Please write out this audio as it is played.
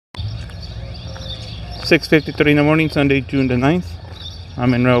6:53 in the morning, Sunday, June the 9th.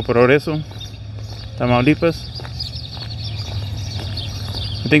 I'm in Nuevo Progreso, Tamaulipas.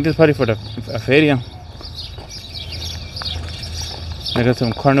 I think this is probably for a feria. I got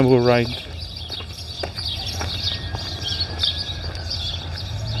some carnival rides.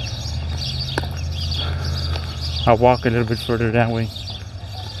 I'll walk a little bit further that way.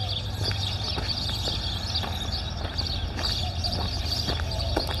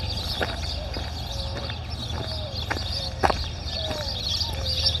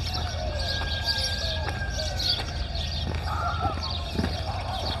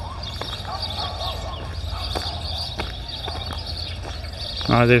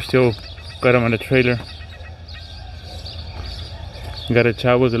 They're still got them on the trailer. Got a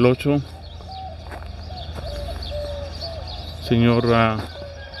Chavos del Ocho. Señor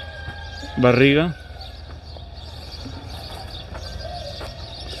Barriga.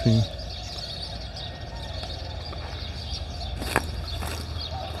 Sí.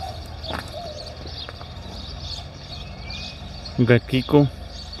 Got Kiko.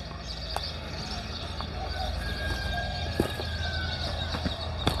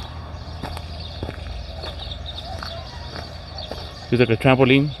 There's like a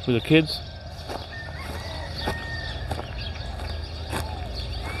trampoline for the kids.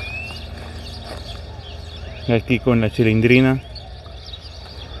 Aquí con la cilindrina.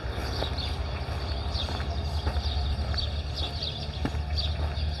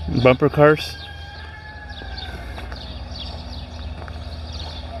 Bumper cars.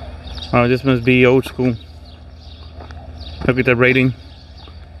 Oh, this must be old school. Look at the rating.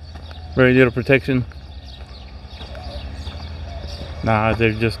 Very little protection. Nah,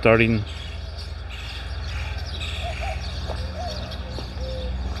 they're just starting.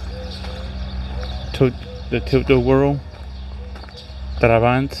 The Tilt-A-Whirl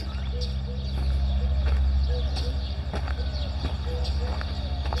Trabant.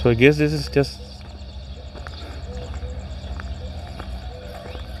 So I guess this is just,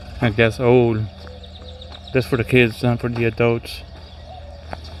 old. Just for the kids, not for the adults.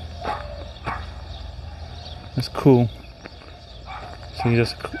 That's cool. So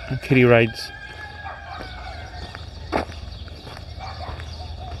just kiddie rides.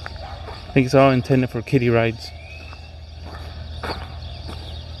 I think it's all intended for kiddie rides.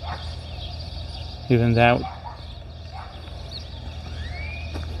 Even that.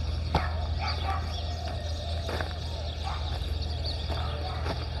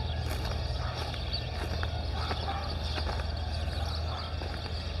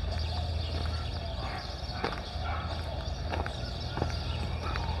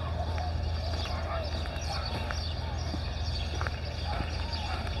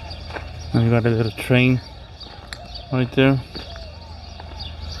 And you got a little train right there.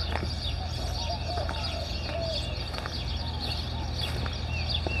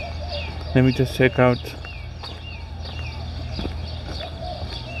 Let me just check out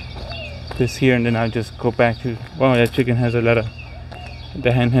this here, and then I'll just go back to. Wow, that chicken has a lot of.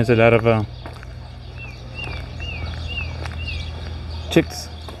 The hen has a lot of chicks,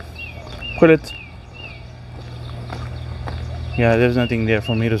 pullets. Yeah, there's nothing there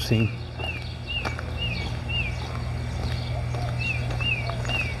for me to see.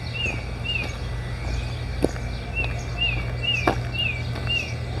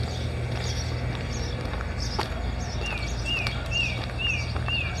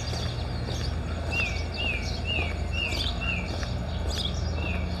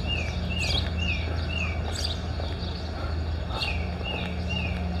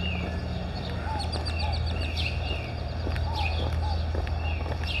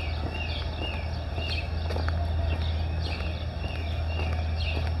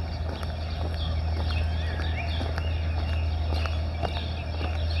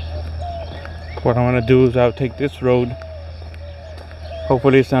 What I want to do is I'll take this road.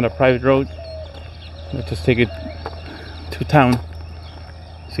 Hopefully it's not a private road. Let's just take it to town.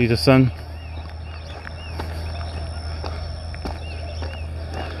 See the sun.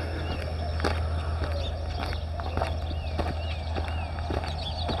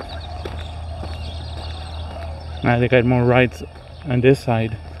 Now they got more rides on this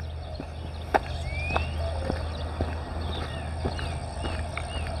side.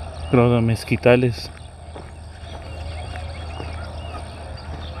 Creo de mezquitales.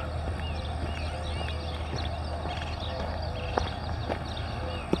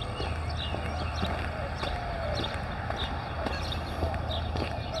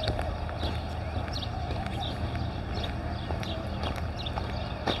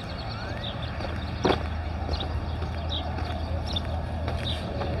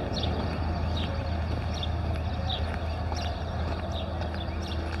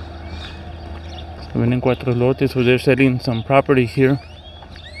 Venden 4 lotes, so they're selling some property here.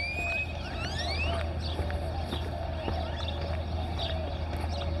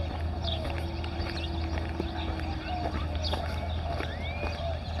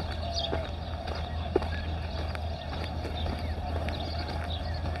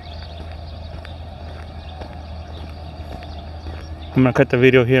 I'm gonna cut the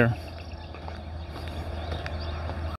video here.